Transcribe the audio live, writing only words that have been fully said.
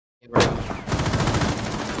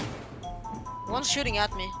One's shooting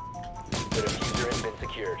at me. The diffuser has been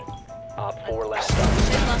secured. Op 4 last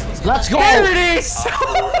stop. Let's go! There it is! Op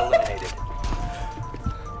 4 eliminated.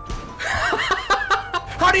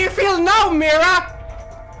 How do you feel now, Mira?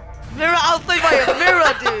 Mirror, I'll play by a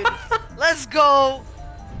mirror, dude. Let's go.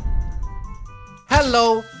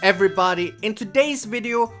 Hello, everybody. In today's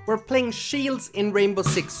video, we're playing Shields in Rainbow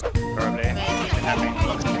Six.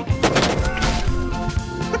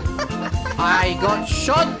 I got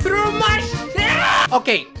shot through my shit!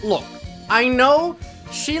 Okay, look. I know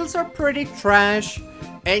Shields are pretty trash.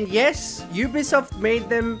 And yes, Ubisoft made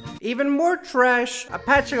them even more trash a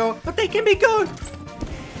patch ago, but they can be good.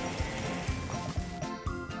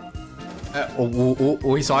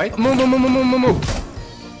 We saw it. Move.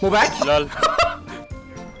 Move back. Lol.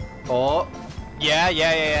 Oh.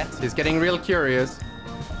 Yeah. He's getting real curious.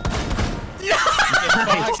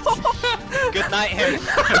 Good night, him.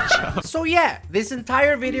 So yeah, this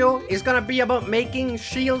entire video is gonna be about making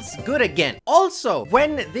Shields good again. Also,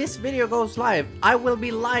 when this video goes live, I will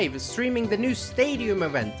be live streaming the new Stadium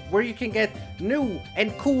event, where you can get new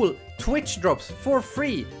and cool Twitch drops for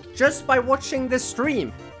free just by watching the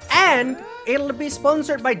stream. And it'll be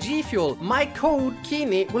sponsored by G Fuel. My code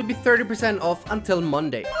Bikini will be 30% off until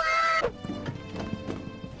Monday.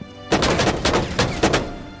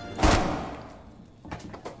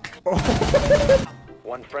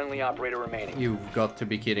 One friendly operator remaining. You've got to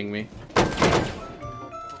be kidding me.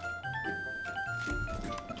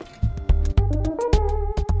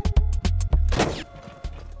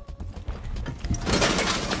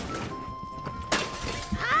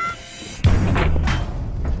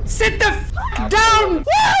 Sit the f down!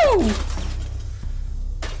 Woo!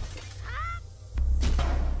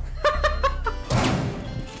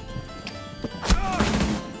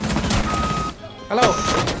 Hello.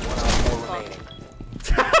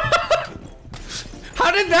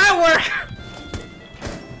 How did that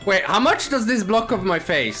work? Wait, how much does this block of my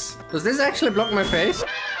face? Does this actually block my face?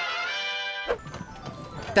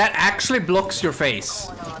 That actually blocks your face.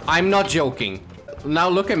 I'm not joking. Now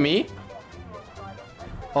look at me.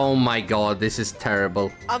 Oh my god, this is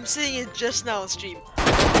terrible. I'm seeing it just now on stream.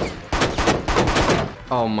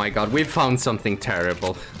 Oh my god, we found something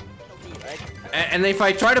terrible. And if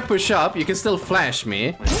I try to push up, you can still flash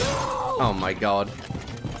me. Oh my god.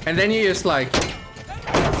 And then you just like...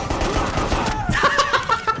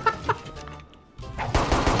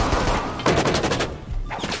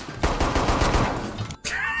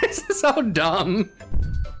 This is so dumb.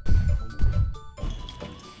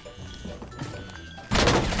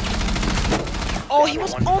 Oh, he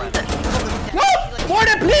was on the... No!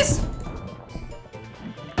 Warden, please!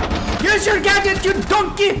 Use your gadget, you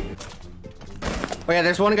donkey! Oh yeah,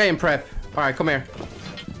 there's one guy in prep. Alright, come here.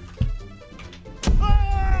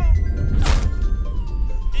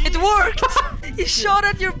 It worked! He shot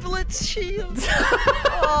at your blitz shield.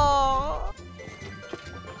 Oh.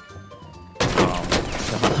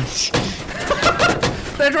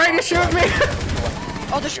 They're trying to shoot me!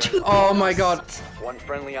 Oh, there's two. Oh my god. One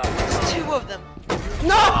friendly operator. There's two of them.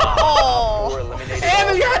 No! Oh. Eliminated.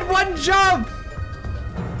 Emil, you had one job!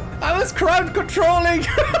 I was crowd controlling!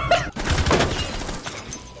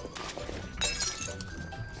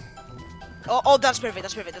 Oh, that's perfect,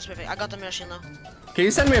 that's perfect. I got the mirror shield now. Can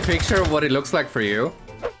you send me a picture of what it looks like for you?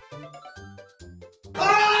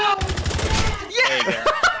 Oh! Yeah!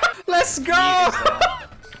 Let's go!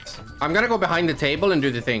 I'm gonna go behind the table and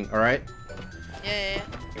do the thing, alright? Yeah.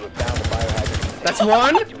 You have found the biohazard. That's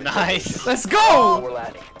one! Nice. Let's go! We're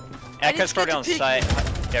landing. Echo's probably on site.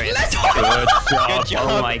 There he is. Let's go! Good job.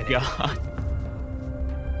 Oh my god.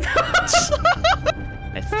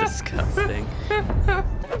 It's disgusting.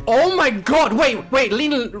 Oh my god! Wait,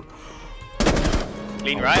 lean.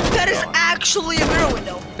 Lean right. That is actually a mirror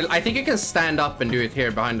window. I think you can stand up and do it here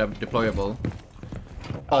behind the deployable.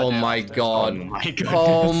 Oh my god. Oh my goodness.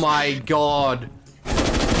 Oh my god.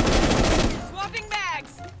 Swapping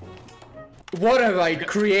bags. What have I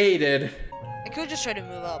created? I could just try to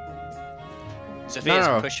move up. Sophia's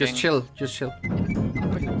No, pushing. just chill, just chill.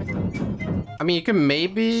 I mean, you can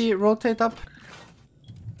maybe rotate up.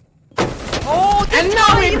 Oh, And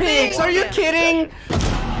now he peeks! Are you kidding?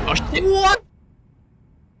 Oh shit. What?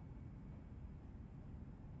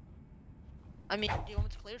 I mean, do you want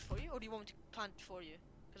me to clear it for you, or do you want me to plant it for you?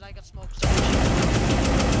 Because I got smoked.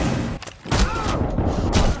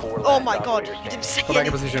 Oh my god, you didn't say Go back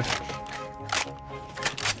in anything. position.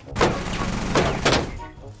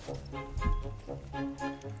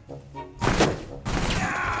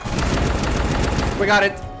 We got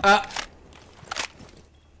it.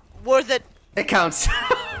 Worth it. It counts.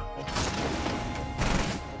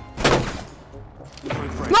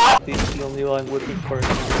 This is the only one I'm looking for in the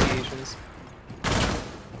Asians.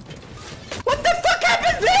 What the fuck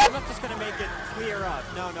happened there? I'm not just gonna make it clear up.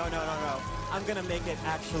 No. I'm gonna make it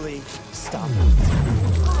actually stop.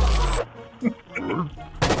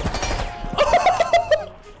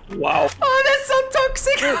 Wow. Oh, that's so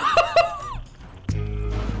toxic.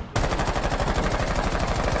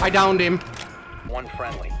 I downed him. One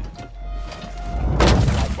friendly.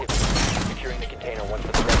 Securing the container once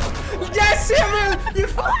the threat is neutralized. Yes, Emil! You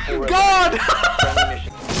fucking god! Friendly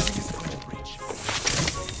mission.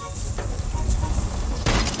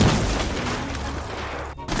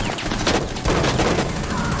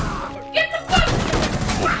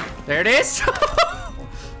 There it is.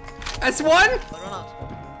 That's one.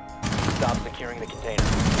 Stop securing the container.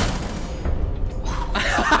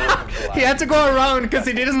 He had to go around because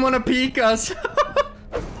he didn't want to peek us.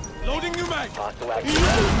 Loading new mag. Hostile activity.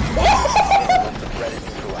 Once the threat is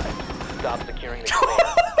neutralized. Stop securing the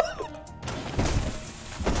container.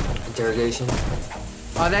 Interrogation.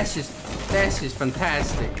 Oh, that's just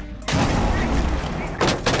fantastic.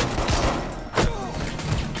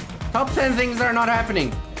 Top 10 things that are not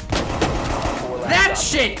happening. That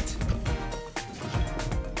shit!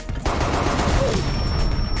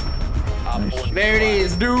 There it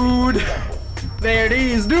is, dude! There it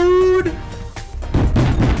is, dude!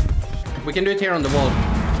 We can do it here on the wall.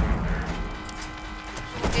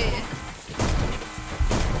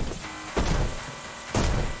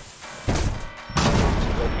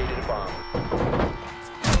 Located a bomb.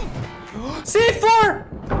 C4!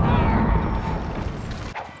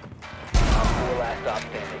 Four last stop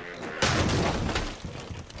standing.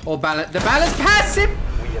 Oh, the balance passive!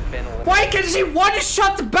 We have been eliminated. Why can she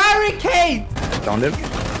one-shot the barricade? Found him.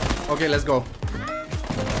 Okay, let's go.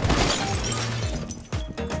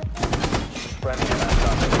 Friendly last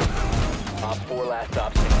stop standing. Op 4 last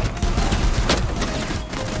stop standing.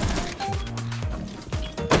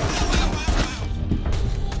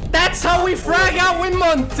 That's how we frag out with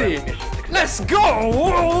Monty! Let's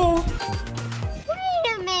go!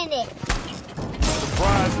 Wait a minute.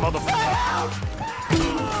 Surprise, motherfucker.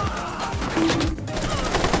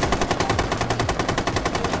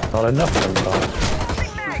 Not enough of them.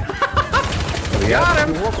 Got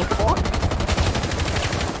him! What the fuck?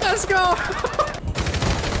 Let's go!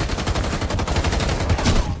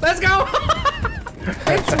 Let's go!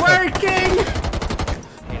 It's working!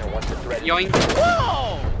 You know, once the threat is Yoink.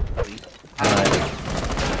 Whoa!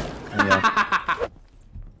 Yeah.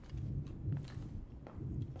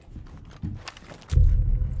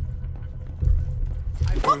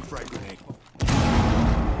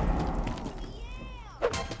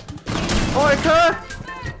 Orca!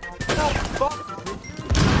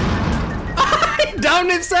 He downed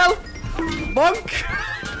himself! Bonk!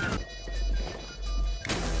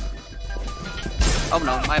 Oh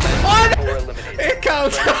no, my bad. Oh, Four no. eliminated. It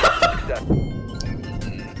counts!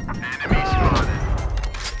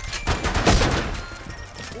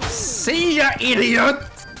 See ya, idiot!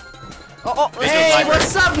 Hey,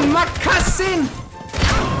 what's up, my cousin?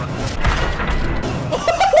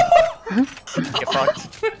 Get fucked.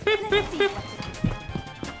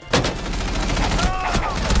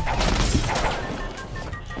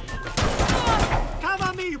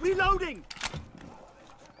 Cover me, reloading.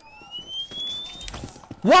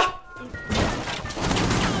 What?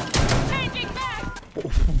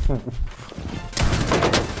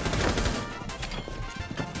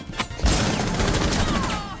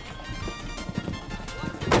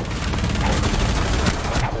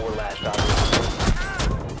 Four last stop.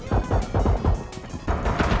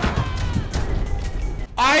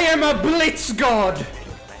 I am a blitz god!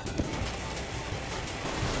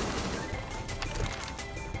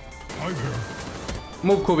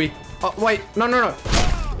 Move, Kobe. Oh, wait. No.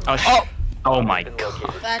 Oh, shit. Oh my god.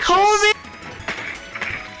 Kobe!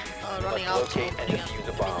 Running out. Locate and defuse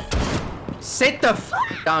a bomb. Sit the f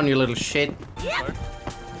down, you little shit.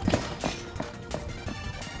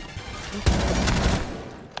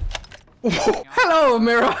 Hello,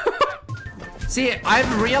 Mira. See,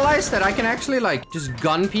 I've realized that I can actually, like, just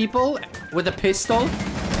gun people with a pistol.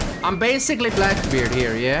 I'm basically Blackbeard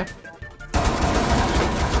here, yeah?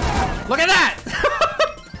 Look at that!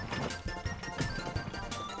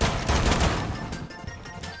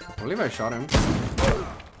 I believe I shot him.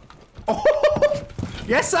 Oh,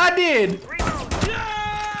 yes, I did!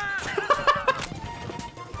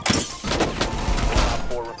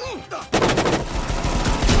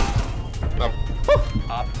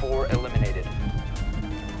 Op 4 eliminated.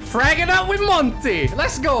 Frag it out with Monty!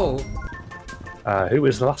 Let's go! Who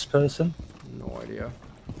was the last person? No idea.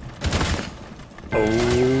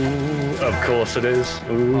 Oh, of course it is.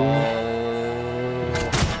 Ooh. Oh.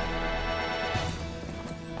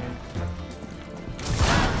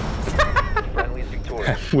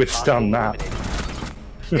 withstand that.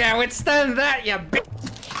 Yeah, withstand that, you bitch.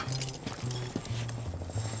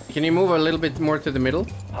 Can you move a little bit more to the middle?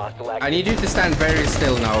 Hostile I need you to stand very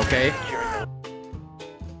still now, okay?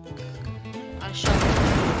 I shot.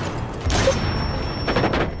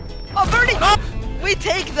 Oh, Bernie! We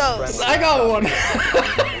take those! I got one! We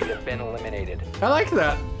have been eliminated. I like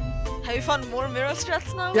that. Have you found more mirror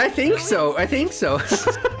strats now? Yeah, I think so. I think so.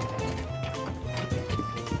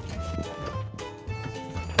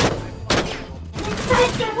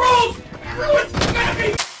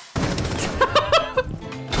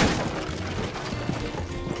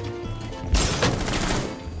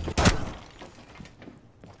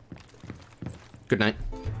 Good night.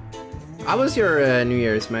 How was your New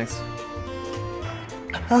Year's, Max?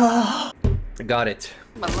 I got it.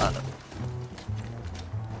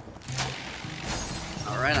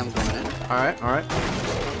 Alright, I'm going in. Alright, alright.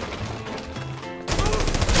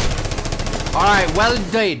 Alright, well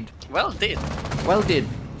did. Well, did. Well did.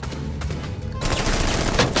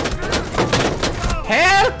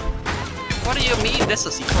 Help! What do you mean? This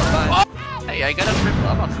is equal. Hey, I got a triple.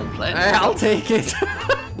 I'm not full play. I'll take it.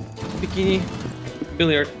 Bikini.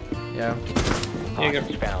 Billiard. Yeah.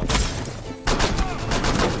 Hostage found.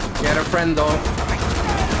 Get a friend though.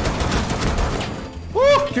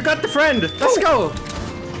 Woo! You got the friend! Let's go!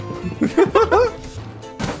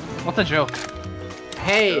 What a joke.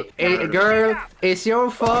 Hey, girl, is your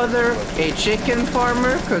father a chicken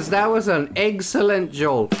farmer? Cause that was an excellent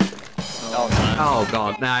joke. Oh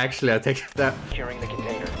god, nah, actually I take that. Securing the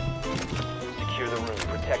container. Secure the room.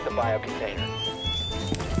 Protect the bio container.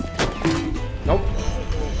 Nope.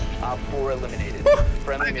 Op 4 eliminated.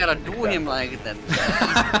 Friendly I gotta mission do him like that.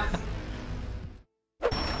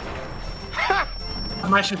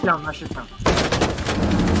 My shit down, my shit down.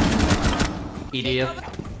 Idiot.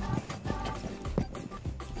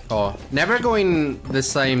 Oh, never go in the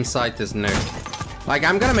same site as Nick. Like,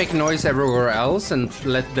 I'm gonna make noise everywhere else and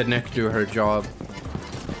let the Nick do her job.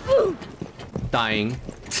 Dying.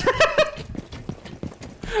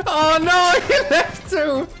 Oh no, he left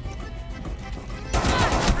too!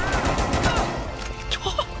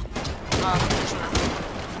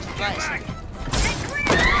 Nice.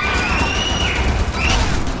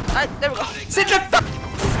 There we go. Sit the fuck!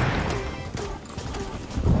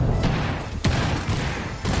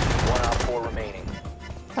 One Op 4 remaining.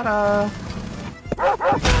 Ta-da!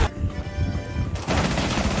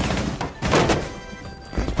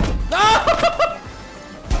 No!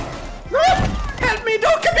 No! Help me,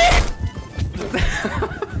 don't come in!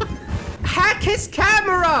 Hack his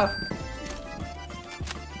camera!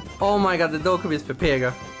 Oh my god, the Dokkaebi is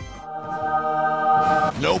Pepega.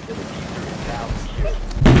 Nope.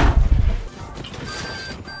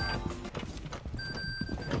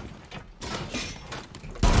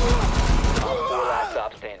 Last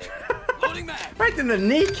stop standing. Right in the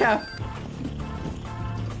kneecap!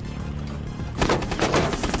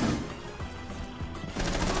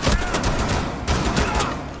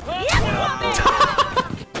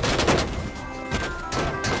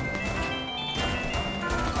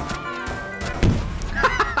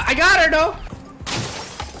 I got her though!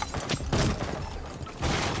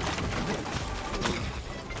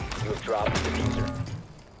 You have dropped the diffuser.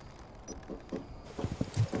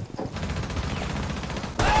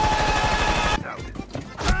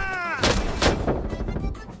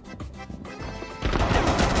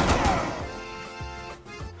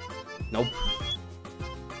 Nope.